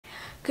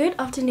Good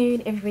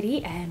afternoon,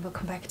 everybody, and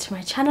welcome back to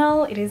my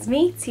channel. It is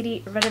me,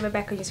 Tshidi, Radebe,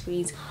 back on your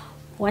screens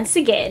once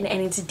again.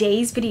 And in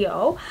today's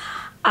video,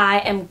 I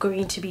am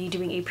going to be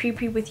doing a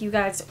pre-pre with you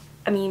guys.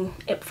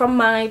 From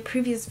my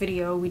previous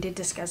video, we did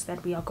discuss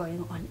that we are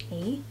going on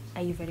a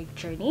Ayurvedic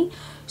journey.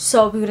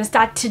 So we're gonna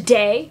start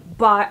today,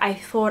 but I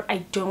thought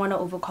I don't want to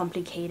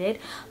overcomplicate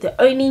it.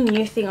 The only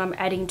new thing I'm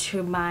adding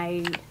to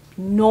my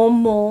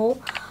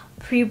normal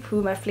Pre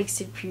Poo, my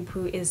flaxseed Pre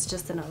Poo, is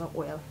just another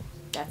oil.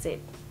 That's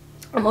it.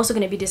 I'm also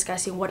going to be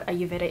discussing what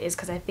Ayurveda is,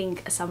 because I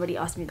think somebody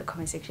asked me in the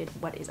comment section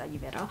what is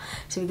Ayurveda.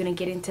 So we're going to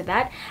get into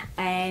that,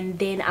 and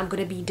then I'm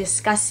going to be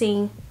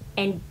discussing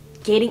and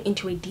getting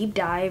into a deep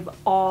dive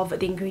of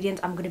the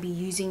ingredients I'm going to be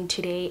using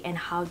today and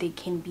how they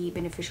can be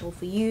beneficial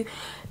for you.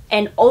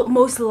 And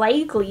most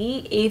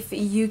likely, if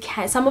you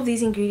can, some of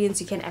these ingredients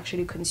you can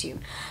actually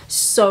consume.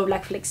 So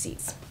like flax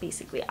seeds,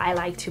 basically. I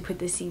like to put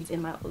the seeds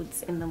in my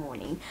oats in the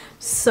morning.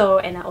 So,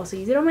 and I also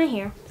use it on my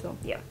hair. So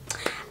yeah.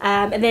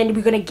 And then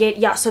we're gonna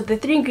get, so the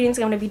three ingredients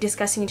I'm gonna be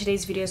discussing in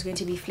today's video is going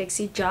to be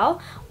flaxseed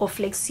gel, or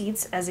flax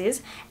seeds as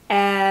is,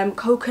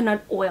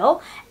 coconut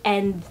oil,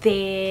 and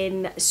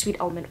then sweet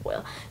almond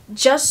oil,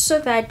 just so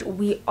that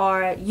we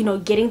are, you know,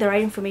 getting the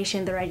right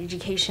information, the right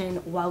education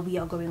while we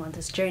are going on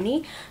this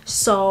journey.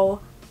 So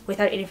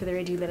without any further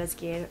ado, let us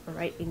get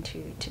right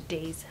into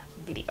today's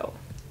video.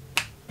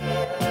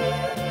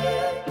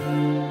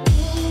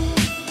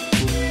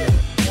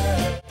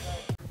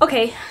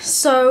 Okay,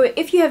 so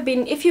if you've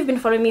been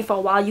following me for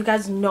a while, you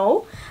guys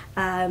know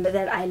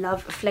that I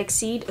love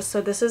flaxseed.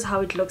 So this is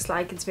how it looks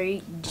like. It's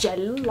very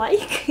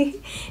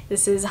gel-like.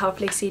 This is how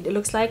flaxseed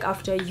looks like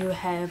after you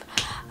have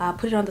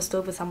put it on the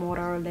stove with some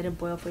water, or let it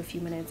boil for a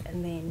few minutes.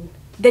 And then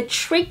the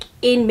trick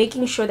in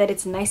making sure that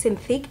it's nice and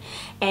thick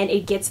and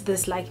it gets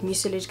this like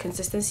mucilage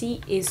consistency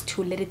is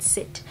to let it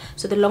sit.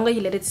 So the longer you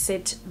let it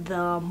sit,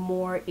 the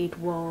more it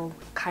will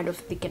kind of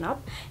thicken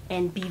up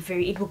and be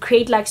it will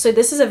create like, so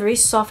this is a very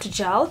soft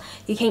gel.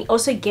 You can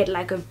also get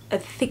like a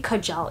thicker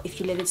gel if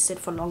you let it sit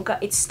for longer.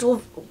 It's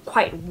still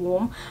quite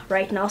warm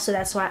right now, so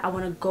that's why I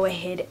want to go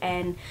ahead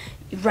and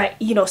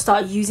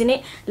start using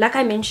it. Like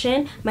I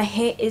mentioned, my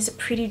hair is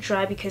pretty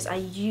dry because I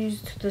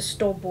used the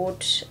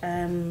store-bought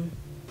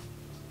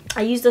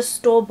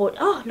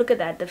oh, look at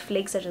that, the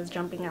flakes are just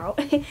jumping out.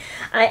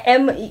 I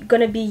am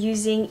gonna be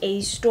using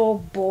a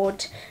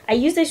store-bought, I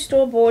used a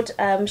store-bought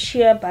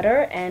shea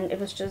butter, and it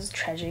was just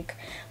tragic.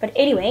 But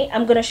anyway,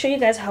 I'm gonna show you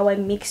guys how I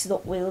mix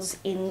the oils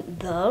in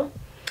the,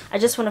 I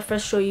just want to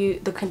first show you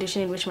the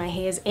condition in which my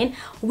hair is in.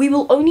 We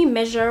will only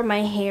measure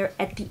my hair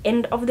at the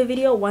end of the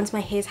video once my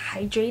hair is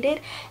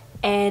hydrated,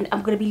 and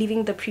I'm going to be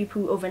leaving the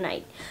pre-poo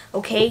overnight.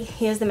 Okay,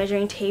 here's the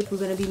measuring tape. We're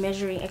going to be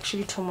measuring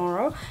actually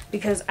tomorrow,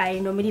 because I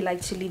normally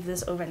like to leave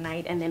this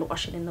overnight and then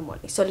wash it in the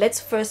morning. So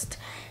let's first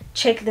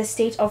check the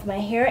state of my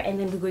hair, and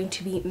then we're going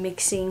to be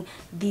mixing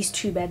these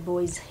two bad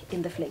boys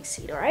in the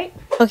flaxseed. All right,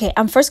 okay,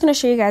 I'm first going to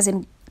show you guys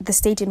in the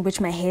state in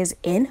which my hair is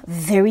in.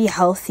 Very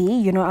healthy.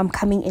 You know, I'm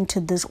coming into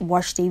this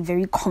wash day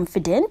very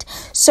confident.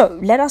 So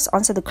let us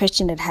answer the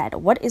question at hand.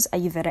 What is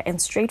Ayurveda?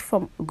 And straight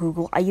from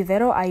Google,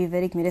 Ayurveda, or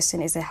Ayurvedic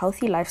medicine, is a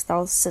healthy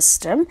lifestyle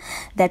system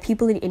that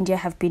people in India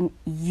have been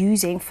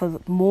using for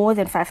more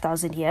than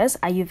 5,000 years.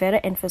 Ayurveda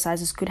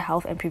emphasizes good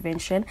health and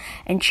prevention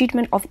and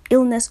treatment of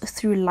illness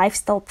through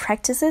lifestyle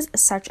practices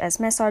such as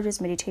massages,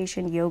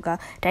 meditation, yoga,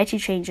 dietary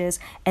changes,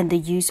 and the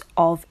use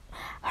of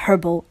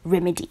herbal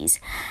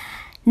remedies.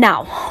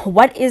 Now,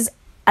 what is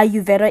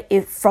Ayurveda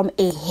if from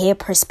a hair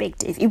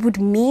perspective? It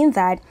would mean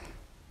that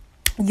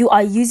you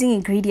are using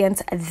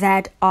ingredients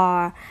that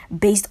are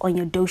based on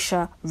your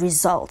dosha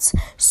results.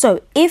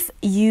 So if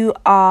you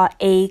are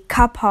a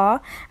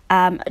kapha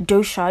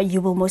dosha,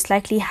 you will most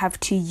likely have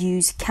to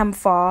use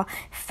camphor,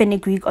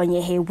 fenugreek on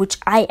your hair, which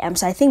I am.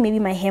 So I think maybe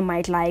my hair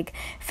might like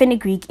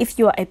fenugreek. If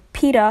you're a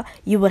pitta,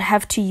 you would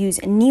have to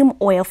use neem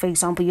oil, for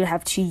example. You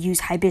have to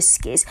use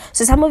hibiscus.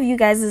 So some of you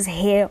guys'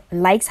 hair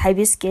likes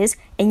hibiscus,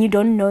 and you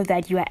don't know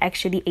that you are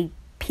actually a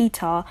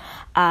pitta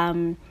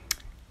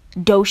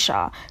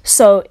dosha.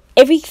 So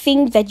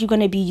everything that you're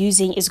going to be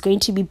using is going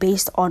to be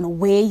based on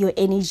where your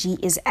energy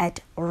is at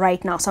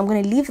right now. So I'm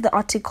going to leave the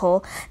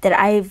article that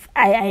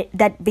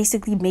that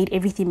basically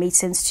made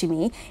sense to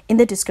me in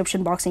the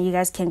description box, and you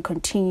guys can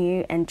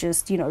continue and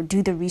just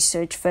do the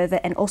research further.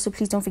 And also,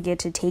 please don't forget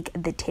to take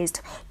the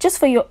test just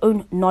for your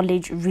own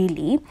knowledge,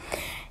 really.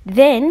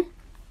 Then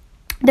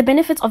the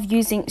benefits of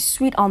using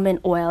sweet almond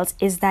oils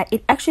is that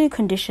it actually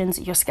conditions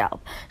your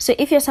scalp. So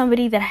if you're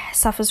somebody that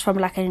suffers from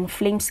like an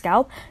inflamed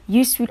scalp,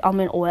 use sweet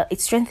almond oil.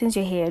 It strengthens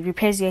your hair, it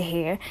repairs your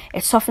hair,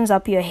 it softens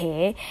up your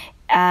hair.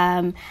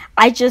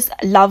 I just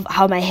love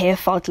how my hair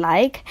felt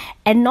like.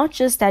 And not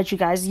just that, you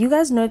guys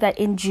know that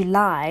in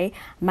July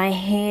my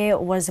hair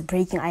was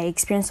breaking. I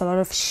experienced a lot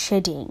of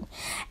shedding,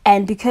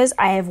 and because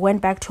I have went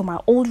back to my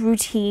old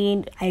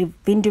routine,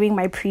 I've been doing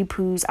my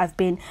pre-poos,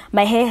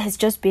 my hair has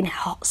just been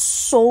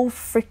so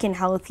freaking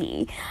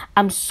healthy.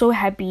 I'm so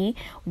happy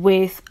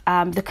with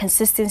the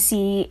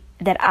consistency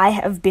that I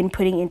have been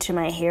putting into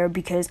my hair,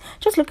 because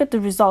just look at the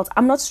results.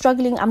 I'm not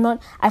struggling.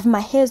 My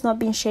hair has not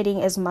been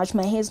shedding as much.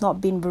 My hair has not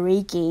been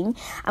breaking.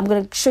 I'm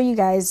going to show you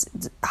guys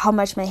how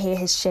much my hair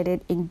has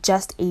shedded in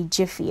just a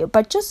jiffy.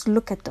 But just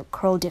look at the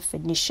curl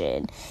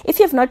definition. If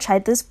you have not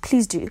tried this,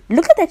 please do.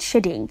 Look at that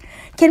shedding.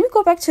 Can we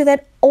go back to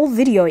that old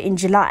video in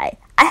July?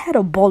 I had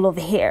a ball of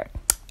hair.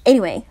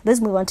 Anyway,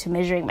 let's move on to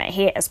measuring my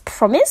hair as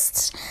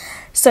promised.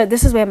 So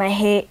this is where my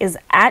hair is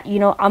at, you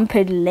know,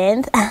 armpit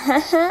length.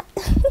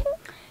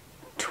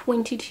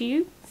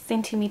 22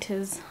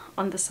 centimeters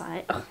on the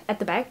side. Oh, at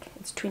the back,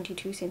 it's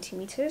 22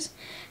 centimeters.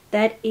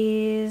 That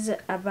is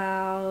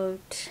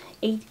about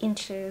 8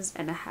 inches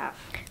and a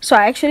half. So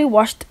I actually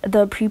washed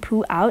the Pre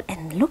Poo out,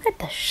 and look at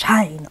the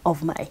shine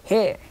of my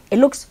hair. It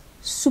looks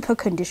super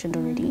conditioned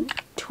already.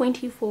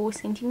 24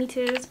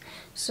 centimeters,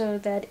 so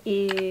that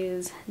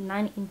is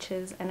 9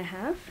 inches and a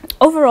half.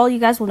 Overall, you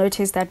guys will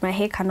notice that my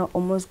hair kind of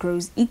almost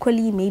grows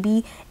equally,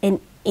 maybe an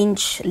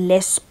inch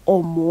less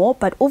or more,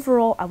 but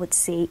overall I would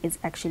say it's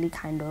actually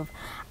kind of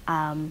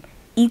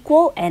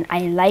equal, and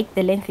I like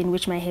the length in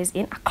which my hair is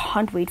in. I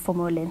can't wait for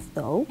more length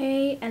though.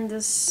 Okay, and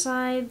the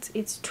sides,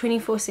 it's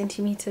 24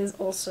 centimeters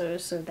also,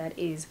 so that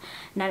is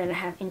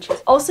 9.5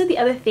 inches. Also, the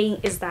other thing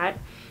is that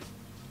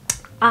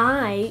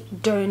I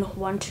don't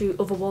want to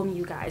overwhelm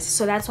you guys,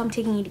 so that's why I'm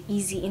taking it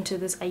easy into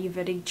this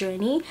Ayurvedic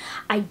journey.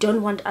 I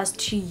don't want us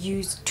to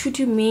use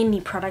too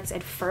many products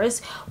at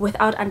first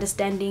without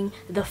understanding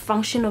the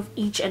function of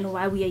each and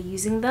why we are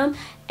using them,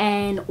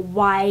 and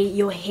why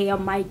your hair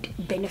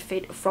might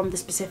benefit from the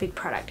specific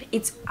product.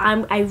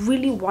 I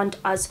really want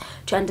us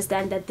to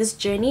understand that this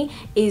journey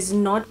is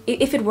not,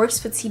 if it works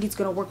for Tshidi, it's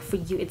gonna work for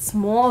you. It's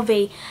more of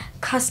a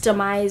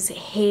customized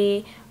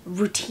hair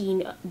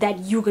routine that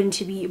you're going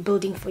to be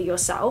building for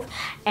yourself,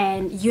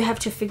 and you have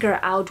to figure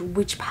out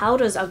which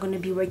powders are going to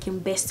be working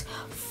best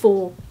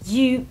for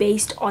you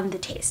based on the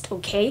test.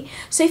 Okay,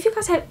 so if you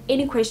guys have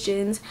any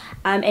questions,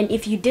 and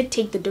if you did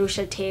take the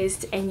dosha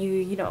test and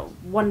you know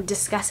want to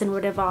discuss and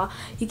whatever,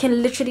 you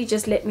can literally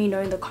just let me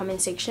know in the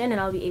comment section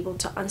and I'll be able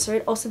to answer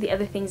it. Also, the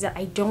other things that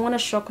I don't want to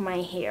shock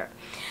my hair.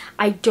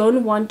 I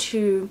don't want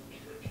to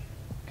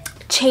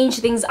change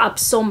things up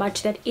so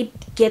much that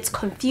it gets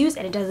confused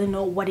and it doesn't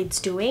know what it's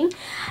doing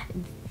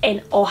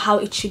and or how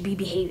it should be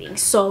behaving.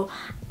 So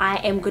I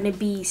am going to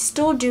be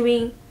still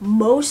doing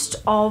most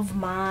of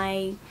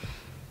my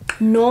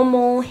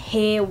normal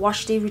hair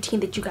wash day routine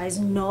that you guys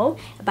know,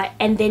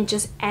 and then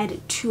just add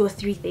 2 or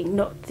 3 things.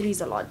 No, 3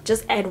 is a lot.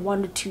 Just add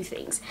 1 or 2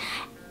 things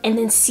and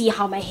then see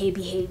how my hair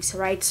behaves,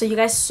 right? So you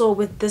guys saw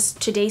with this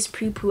today's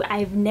Pre Poo,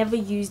 I've never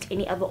used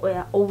any other oil.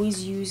 I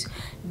always use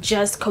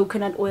just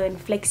coconut oil and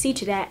flaxseed.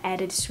 Today I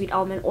added sweet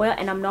almond oil,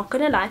 and I'm not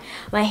gonna lie,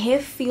 my hair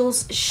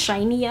feels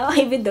shinier.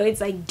 Even though it's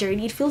like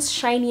dirty, it feels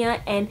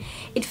shinier, and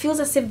it feels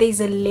as if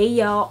there's a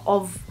layer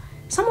of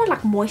somewhat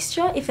like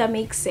moisture, if that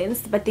makes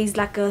sense. But there's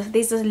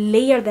a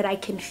layer that I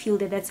can feel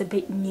that's a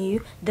bit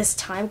new this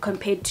time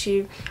compared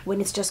to when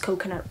it's just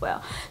coconut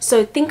oil.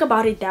 So think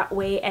about it that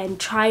way and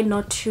try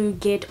not to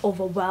get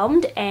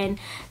overwhelmed and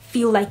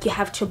feel like you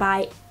have to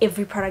buy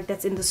every product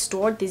that's in the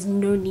store. There's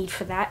no need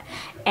for that.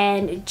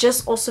 And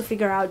just also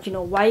figure out, you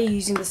know, why you're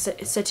using the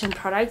certain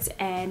products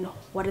and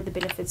what are the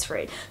benefits for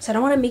it. So I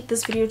don't want to make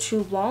this video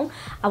too long.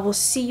 I will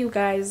see you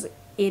guys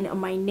in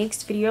my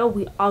next video.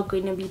 We are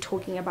going to be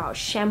talking about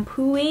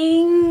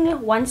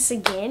shampooing once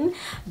again,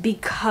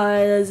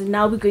 because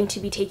now we're going to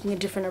be taking a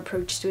different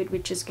approach to it,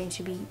 which is going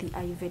to be the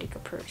Ayurvedic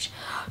approach.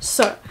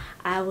 So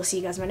I will see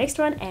you guys in my next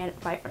one, and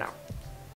bye for now.